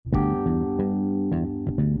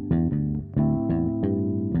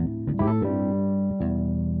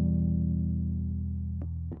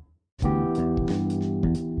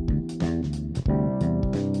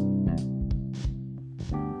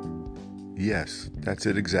Yes, that's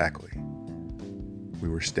it exactly. We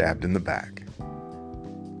were stabbed in the back.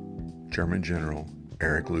 German General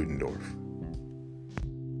Erich Ludendorff.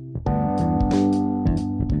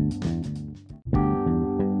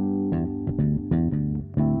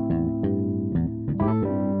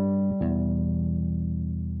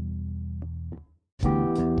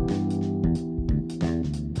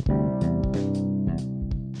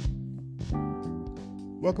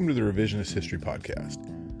 Welcome to the Revisionist History Podcast,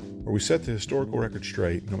 where we set the historical record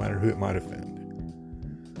straight no matter who it might offend.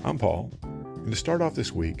 I'm Paul, and to start off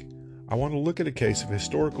this week, I want to look at a case of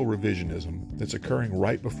historical revisionism that's occurring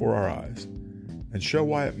right before our eyes, and show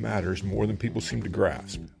why it matters more than people seem to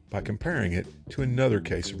grasp by comparing it to another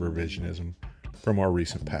case of revisionism from our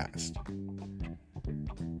recent past.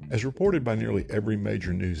 As reported by nearly every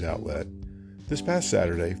major news outlet, this past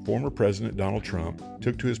Saturday, former President Donald Trump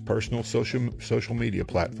took to his personal social media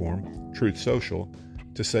platform, Truth Social,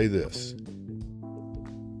 to say this,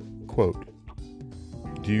 quote,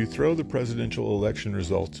 "Do you throw the presidential election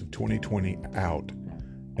results of 2020 out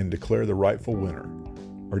and declare the rightful winner,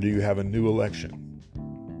 or do you have a new election?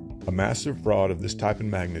 A massive fraud of this type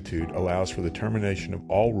and magnitude allows for the termination of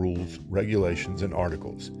all rules, regulations, and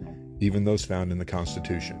articles, even those found in the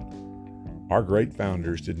Constitution. Our great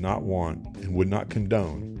founders did not want and would not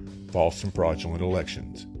condone false and fraudulent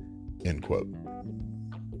elections." End quote.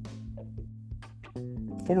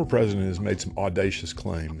 The former president has made some audacious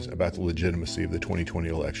claims about the legitimacy of the 2020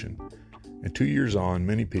 election, and 2 years on,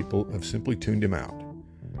 many people have simply tuned him out.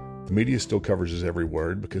 The media still covers his every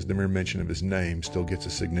word because the mere mention of his name still gets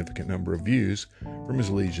a significant number of views from his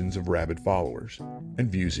legions of rabid followers,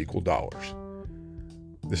 and views equal dollars.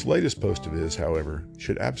 This latest post of his, however,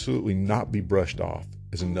 should absolutely not be brushed off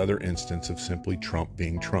as another instance of simply Trump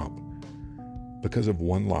being Trump, because of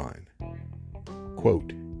one line,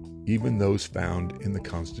 quote, "even those found in the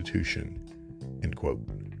Constitution," end quote.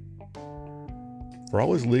 For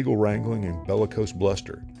all his legal wrangling and bellicose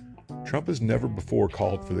bluster, Trump has never before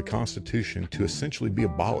called for the Constitution to essentially be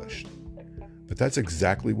abolished. But that's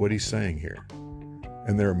exactly what he's saying here.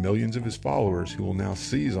 And there are millions of his followers who will now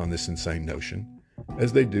seize on this insane notion,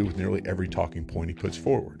 as they do with nearly every talking point he puts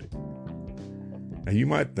forward. Now you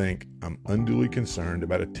might think I'm unduly concerned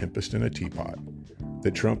about a tempest in a teapot,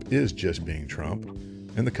 that Trump is just being Trump,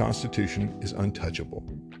 and the Constitution is untouchable.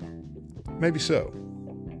 Maybe so,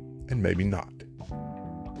 and maybe not.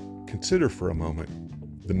 Consider for a moment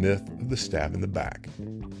the myth of the stab in the back.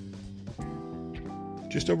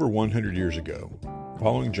 Just over 100 years ago,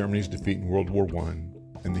 following Germany's defeat in World War I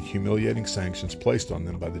and the humiliating sanctions placed on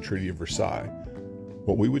them by the Treaty of Versailles,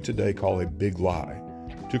 what we would today call a big lie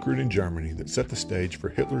took root in Germany that set the stage for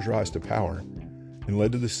Hitler's rise to power and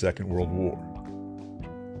led to the Second World War.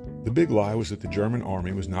 The big lie was that the German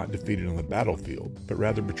army was not defeated on the battlefield, but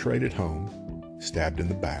rather betrayed at home, stabbed in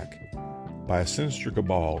the back, by a sinister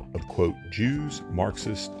cabal of, quote, Jews,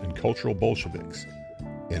 Marxists, and cultural Bolsheviks,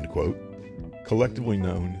 end quote, collectively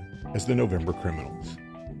known as the November Criminals.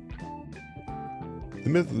 The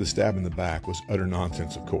myth of the stab in the back was utter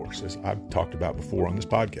nonsense, of course, as I've talked about before on this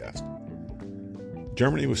podcast.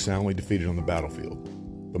 Germany was soundly defeated on the battlefield,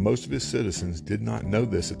 but most of its citizens did not know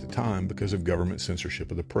this at the time because of government censorship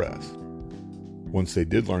of the press. Once they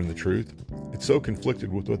did learn the truth, it so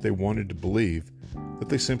conflicted with what they wanted to believe that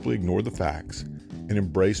they simply ignored the facts and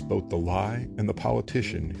embraced both the lie and the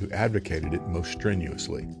politician who advocated it most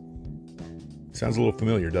strenuously. Sounds a little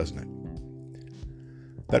familiar, doesn't it?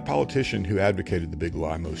 That politician who advocated the big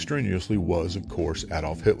lie most strenuously was, of course,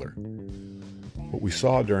 Adolf Hitler. What we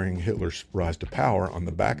saw during Hitler's rise to power on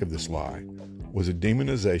the back of this lie was a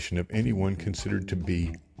demonization of anyone considered to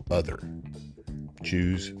be other.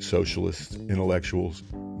 Jews, socialists, intellectuals,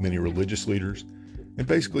 many religious leaders, and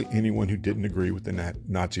basically anyone who didn't agree with the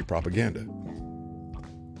Nazi propaganda.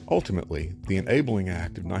 Ultimately, the Enabling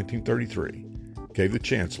Act of 1933 gave the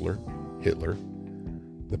Chancellor, Hitler,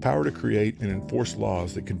 the power to create and enforce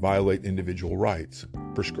laws that could violate individual rights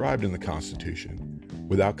prescribed in the Constitution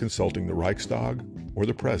without consulting the Reichstag or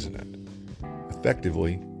the President,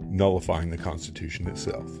 effectively nullifying the Constitution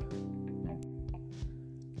itself.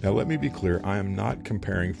 Now let me be clear, I am not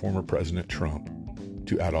comparing former President Trump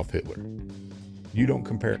to Adolf Hitler. You don't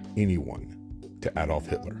compare anyone to Adolf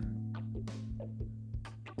Hitler.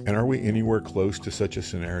 And are we anywhere close to such a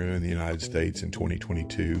scenario in the United States in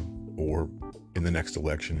 2022 or in the next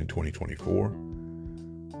election in 2024?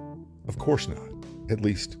 Of course not. At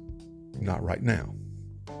least, not right now.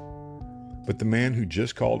 But the man who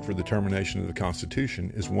just called for the termination of the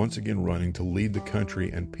Constitution is once again running to lead the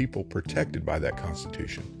country and people protected by that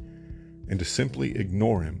Constitution. And to simply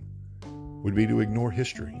ignore him would be to ignore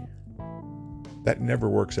history. That never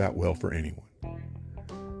works out well for anyone.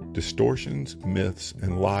 Distortions, myths,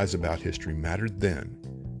 and lies about history mattered then,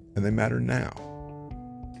 and they matter now,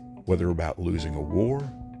 whether about losing a war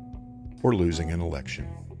or losing an election.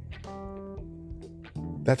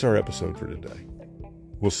 That's our episode for today.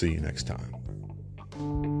 We'll see you next time.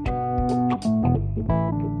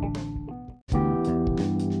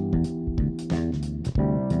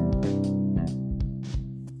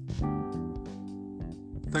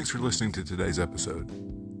 Thanks for listening to today's episode.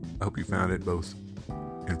 I hope you found it both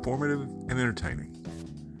informative and entertaining.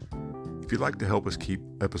 If you'd like to help us keep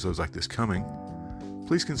episodes like this coming,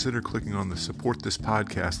 please consider clicking on the Support This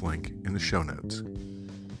Podcast link in the show notes.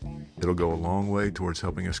 It'll go a long way towards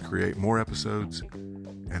helping us create more episodes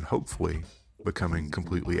and hopefully becoming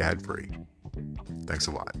completely ad-free. Thanks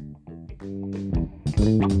a lot.